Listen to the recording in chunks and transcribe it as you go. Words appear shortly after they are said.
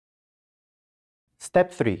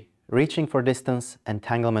Step 3. Reaching for distance,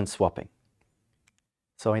 entanglement swapping.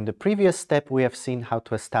 So in the previous step we have seen how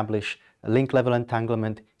to establish a link level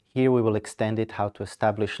entanglement. Here we will extend it how to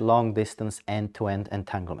establish long distance end-to-end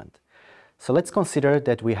entanglement. So let's consider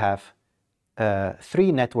that we have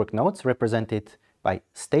 3 network nodes represented by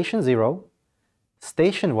station 0,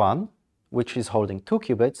 station 1, which is holding 2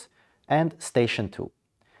 qubits, and station 2.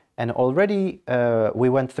 And already we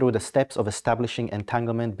went through the steps of establishing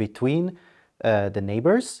entanglement between the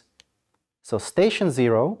neighbors. So station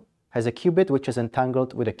 0 has a qubit which is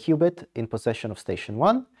entangled with a qubit in possession of station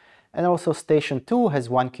 1, and also station 2 has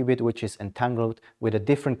 1 qubit which is entangled with a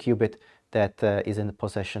different qubit that is in the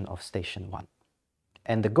possession of station 1.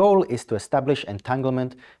 And the goal is to establish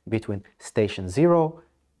entanglement between station 0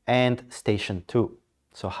 and station 2.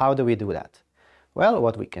 So how do we do that? Well,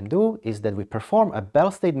 what we can do is that we perform a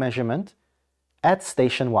Bell state measurement at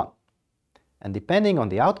station 1. And depending on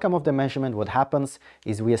the outcome of the measurement, what happens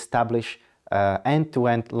is we establish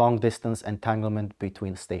end-to-end long-distance entanglement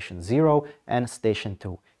between station 0 and station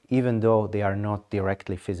 2, even though they are not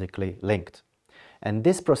directly physically linked. And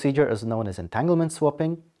this procedure is known as entanglement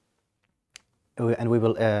swapping, and we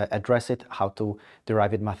will address it, how to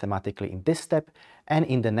derive it mathematically in this step. And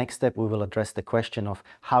in the next step, we will address the question of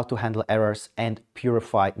how to handle errors and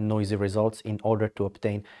purify noisy results in order to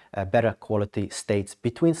obtain better quality states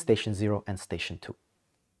between station 0 and station 2.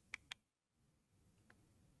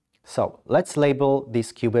 So let's label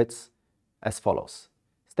these qubits as follows.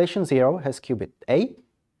 Station 0 has qubit A,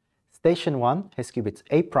 station 1 has qubit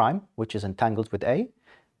A prime, which is entangled with A,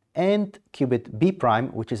 and qubit B prime,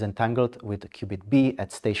 which is entangled with qubit B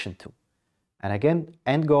at station 2. And again,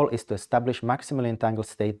 end goal is to establish maximally entangled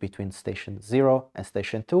state between station 0 and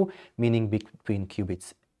station 2, meaning between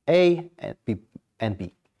qubits A and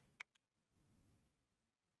B.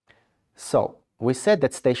 So we said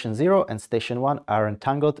that station 0 and station 1 are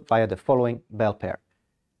entangled via the following Bell pair.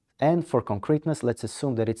 And for concreteness, let's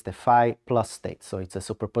assume that it's the phi plus state. So it's a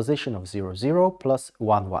superposition of 0, 0 plus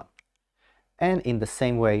 1, 1. And in the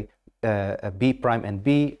same way, B prime and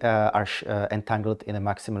B are entangled in a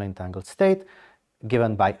maximally entangled state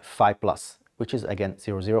given by phi plus, which is again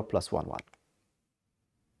 0, 0 plus 1, 1.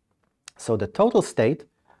 So the total state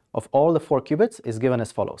of all the 4 qubits is given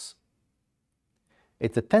as follows.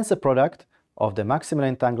 It's a tensor product of the maximally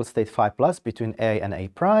entangled state phi plus between A and A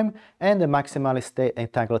prime and the maximally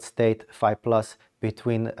entangled state phi plus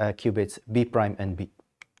between qubits B prime and B.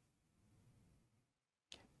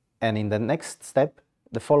 And in the next step,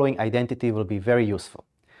 the following identity will be very useful.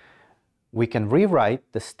 We can rewrite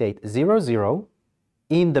the state 0, 0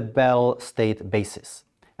 in the Bell state basis.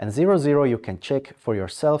 And 0, 0 you can check for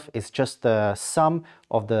yourself is just the sum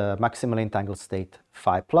of the maximally entangled state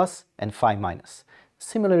phi plus and phi minus.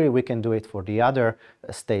 Similarly, we can do it for the other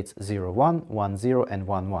states 0, 1, 1, 0, and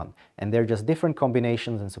 1, 1. And they're just different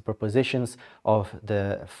combinations and superpositions of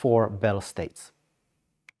the 4 Bell states.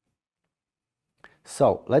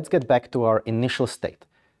 So let's get back to our initial state.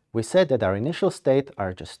 We said that our initial state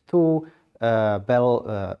are just 2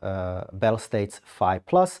 Bell states phi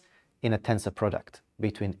plus in a tensor product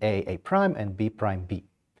between A prime and B prime B.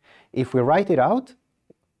 If we write it out,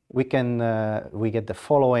 we get the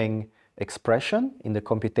following expression in the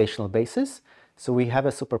computational basis. So we have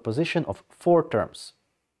a superposition of 4 terms.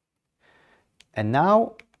 And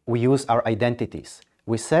now we use our identities.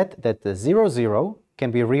 We said that the 0, 0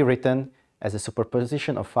 can be rewritten as a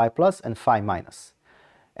superposition of phi plus and phi minus.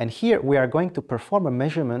 And here we are going to perform a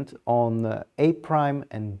measurement on A prime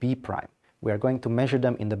and B prime. We are going to measure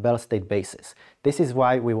them in the Bell state basis. This is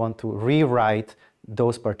why we want to rewrite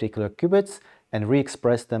those particular qubits and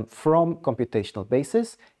re-express them from computational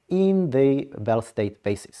basis in the Bell state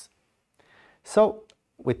basis. So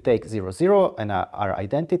we take 0, 0 and our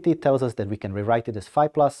identity tells us that we can rewrite it as phi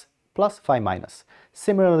plus plus phi minus.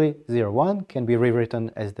 Similarly, 0, 1 can be rewritten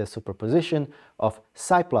as the superposition of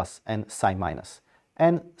psi plus and psi minus,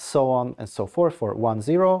 and so on and so forth for 1,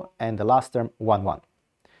 0 and the last term 1, 1.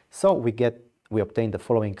 So we obtain the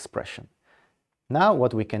following expression. Now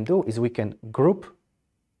what we can do is we can group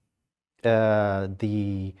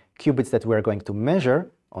the qubits that we are going to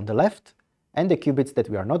measure on the left and the qubits that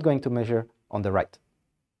we are not going to measure on the right.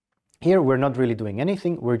 Here we're not really doing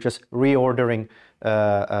anything, we're just reordering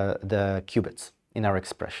the qubits in our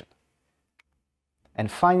expression. And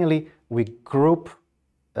finally, we group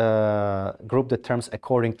the terms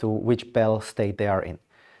according to which Bell state they are in.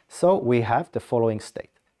 So we have the following state.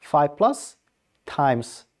 Phi plus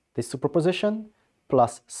times this superposition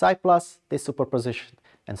plus psi plus this superposition,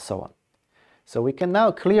 and so on. So we can now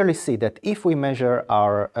clearly see that if we measure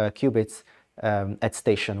our qubits at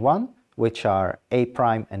station 1, which are A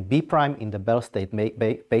prime and B prime in the Bell state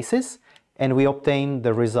basis, and we obtain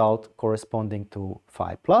the result corresponding to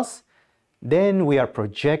phi plus. Then we are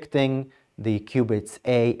projecting the qubits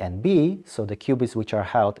A and B, so the qubits which are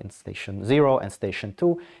held in station 0 and station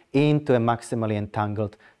 2, into a maximally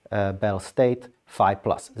entangled Bell state phi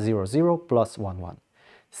plus 0, 0 plus 1, 1.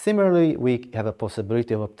 Similarly, we have a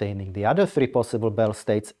possibility of obtaining the other three possible Bell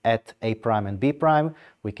states at A prime and B prime.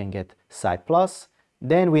 We can get psi plus.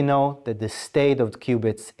 Then we know that the state of the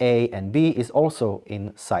qubits A and B is also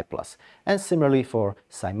in psi plus. And similarly for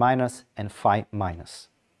psi minus and phi minus.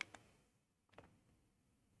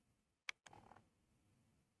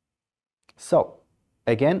 So,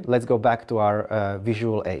 again, let's go back to our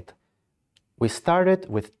visual aid. We started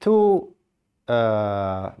with two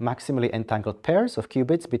maximally entangled pairs of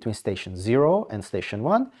qubits between station 0 and station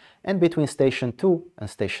 1, and between station 2 and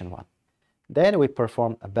station 1. Then we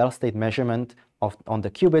performed a Bell state measurement on the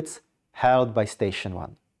qubits held by station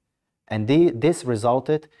 1. And this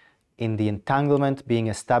resulted in the entanglement being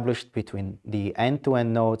established between the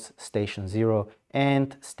end-to-end nodes station 0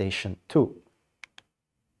 and station 2.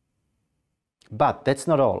 But that's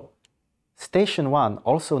not all. Station 1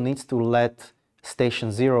 also needs to let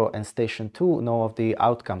station 0 and station 2 know of the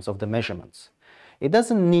outcomes of the measurements. It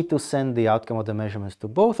doesn't need to send the outcome of the measurements to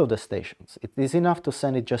both of the stations. It is enough to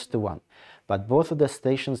send it just to one. But both of the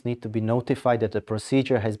stations need to be notified that the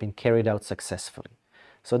procedure has been carried out successfully.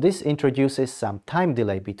 So this introduces some time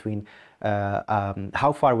delay between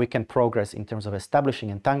how far we can progress in terms of establishing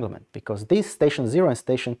entanglement, because these station 0 and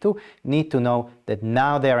station 2 need to know that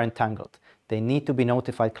now they are entangled. They need to be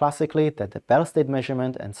notified classically that the Bell state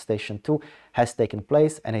measurement and station 2 has taken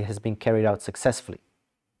place and it has been carried out successfully.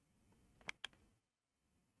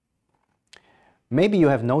 Maybe you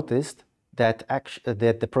have noticed that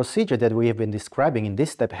the procedure that we have been describing in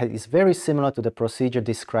this step is very similar to the procedure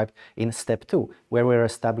described in step 2, where we're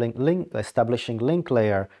establishing link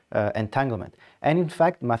layer entanglement. And in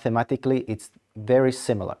fact, mathematically, it's very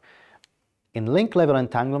similar. In link level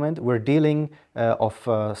entanglement, we're dealing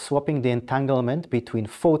swapping the entanglement between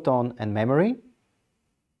photon and memory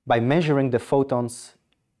by measuring the photons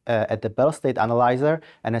at the Bell state analyzer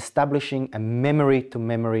and establishing a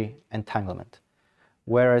memory-to-memory entanglement.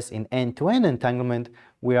 Whereas in end-to-end entanglement,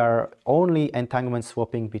 we are only entanglement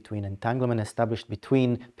swapping between entanglement established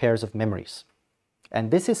between pairs of memories.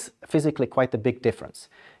 And this is physically quite a big difference,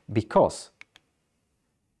 because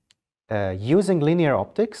using linear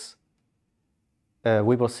optics,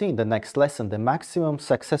 we will see in the next lesson the maximum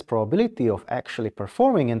success probability of actually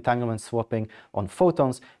performing entanglement swapping on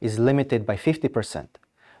photons is limited by 50%,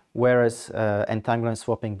 whereas entanglement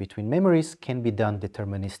swapping between memories can be done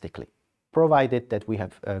deterministically, provided that we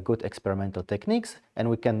have good experimental techniques and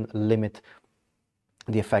we can limit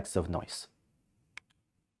the effects of noise.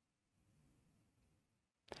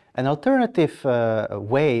 An alternative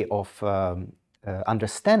way of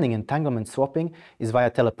understanding entanglement swapping is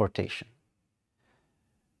via teleportation.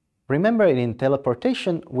 Remember, in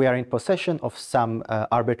teleportation, we are in possession of some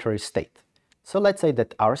arbitrary state. So let's say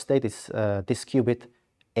that our state is this qubit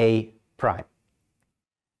A prime.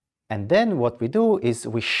 And then what we do is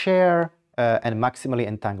we share a maximally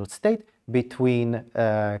entangled state between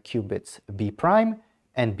qubits B prime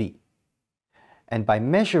and B. And by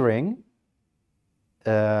measuring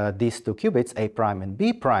these two qubits, A prime and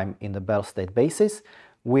B prime, in the Bell state basis,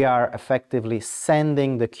 we are effectively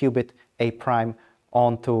sending the qubit A prime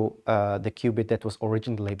onto the qubit that was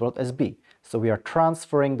originally labeled as B. So we are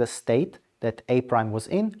transferring the state that A prime was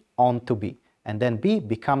in onto B, and then B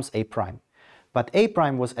becomes A prime. But A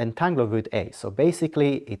prime was entangled with A, so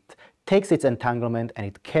basically it takes its entanglement and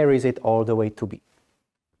it carries it all the way to B.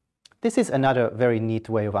 This is another very neat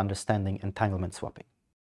way of understanding entanglement swapping.